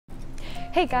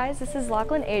Hey guys, this is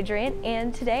Lachlan Adrian,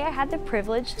 and today I had the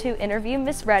privilege to interview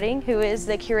Miss Redding, who is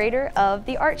the curator of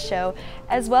the art show,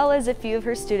 as well as a few of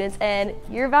her students, and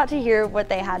you're about to hear what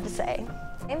they had to say.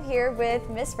 I'm here with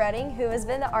Miss Redding, who has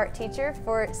been the art teacher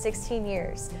for 16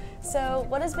 years. So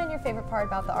what has been your favorite part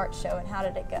about the art show and how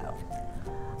did it go?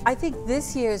 I think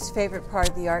this year's favorite part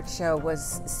of the art show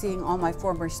was seeing all my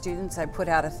former students. I put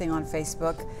out a thing on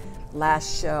Facebook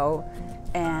last show,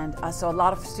 and so a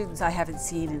lot of students I haven't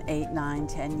seen in 8, 9,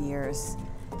 10 years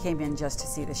came in just to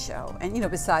see the show. And you know,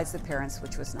 besides the parents,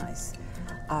 which was nice.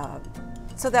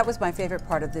 So that was my favorite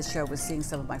part of this show, was seeing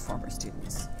some of my former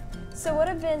students. So what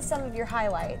have been some of your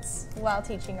highlights while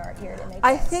teaching art here at MHS?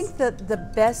 I think that the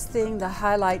best thing, the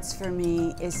highlights for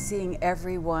me, is seeing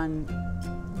everyone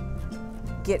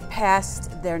get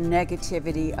past their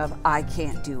negativity of I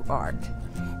can't do art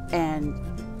and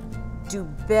do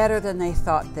better than they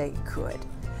thought they could.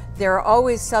 There are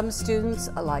always some students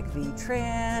like V.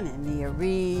 Tran and Nia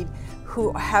Reed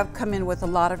who have come in with a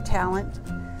lot of talent,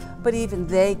 but even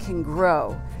they can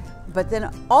grow. But then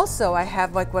also I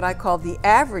have like what I call the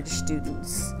average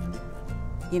students,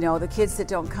 you know, the kids that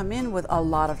don't come in with a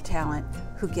lot of talent,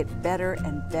 who get better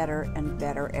and better and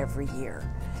better every year.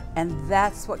 And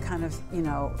that's what kind of, you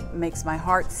know, makes my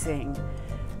heart sing,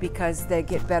 because they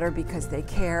get better because they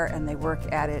care and they work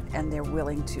at it and they're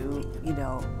willing to, you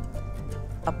know,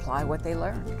 apply what they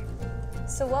learned.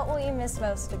 So what will you miss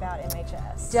most about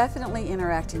MHS? Definitely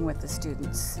interacting with the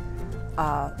students.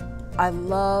 I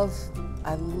love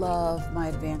my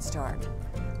advanced art,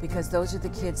 because those are the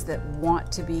kids that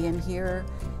want to be in here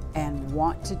and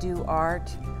want to do art.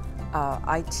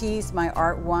 I tease my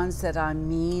art ones that I'm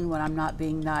mean when I'm not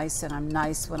being nice, and I'm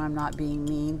nice when I'm not being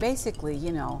mean. Basically,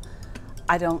 you know,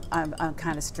 I'm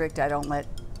kind of strict. I don't let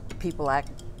people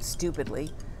act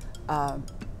stupidly. But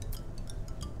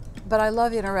I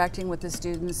love interacting with the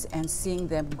students and seeing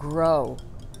them grow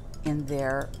in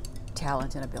their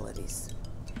talent and abilities.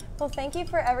 Well, thank you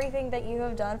for everything that you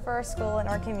have done for our school and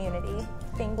our community.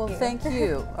 Thank you. Well, thank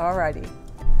you. All righty.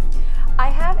 I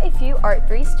have a few Art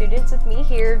 3 students with me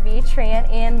here, V. Tran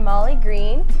and Molly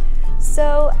Green.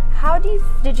 So how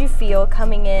did you feel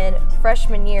coming in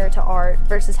freshman year to art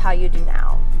versus how you do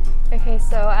now? Okay,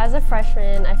 so as a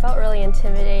freshman, I felt really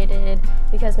intimidated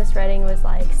because Miss Redding was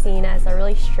like seen as a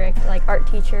really strict like art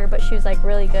teacher, but she was like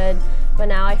really good. But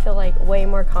now I feel like way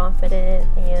more confident,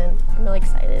 and I'm really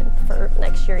excited for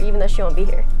next year, even though she won't be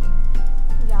here.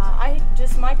 Yeah,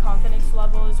 my confidence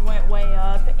levels went way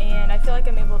up, and I feel like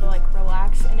I'm able to like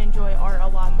relax and enjoy art a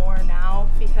lot more now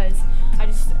because I'm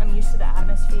used to the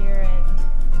atmosphere. And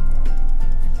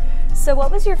So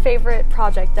what was your favorite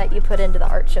project that you put into the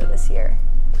art show this year?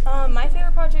 My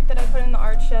favorite project that I put in the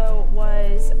art show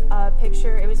was a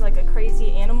picture. It was like a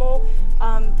crazy animal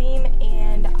theme,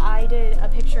 and I did a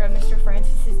picture of Mr.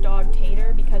 Francis's dog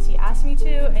Tater because he asked me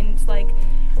to, and it's like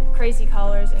crazy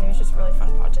colors, and it was just a really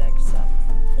fun project.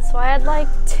 So I had like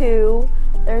 2.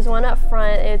 There's one up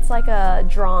front, it's like a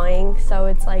drawing, so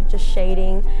it's like just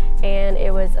shading, and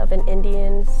it was of an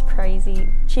Indian's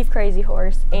chief crazy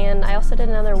horse. And I also did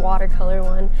another watercolor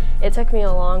one. It took me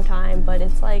a long time, but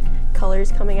it's like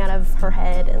colors coming out of her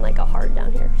head and like a heart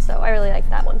down here. So I really like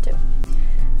that one too.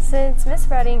 Since Miss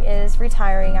Redding is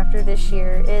retiring after this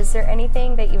year, is there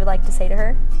anything that you would like to say to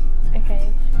her?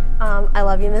 Okay, I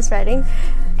love you, Miss Redding,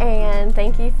 and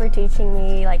thank you for teaching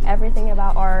me like everything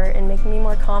about art and making me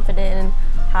more confident in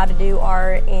how to do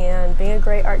art and being a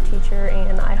great art teacher,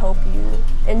 and I hope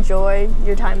you enjoy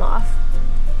your time off.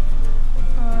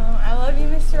 I love you,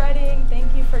 Mr. Redding.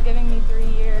 Thank you for giving me 3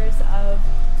 years of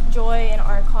joy in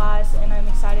art class, and I'm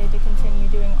excited to continue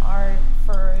doing art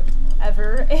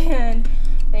forever. And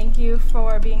thank you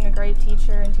for being a great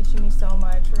teacher and teaching me so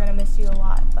much. We're going to miss you a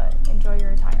lot, but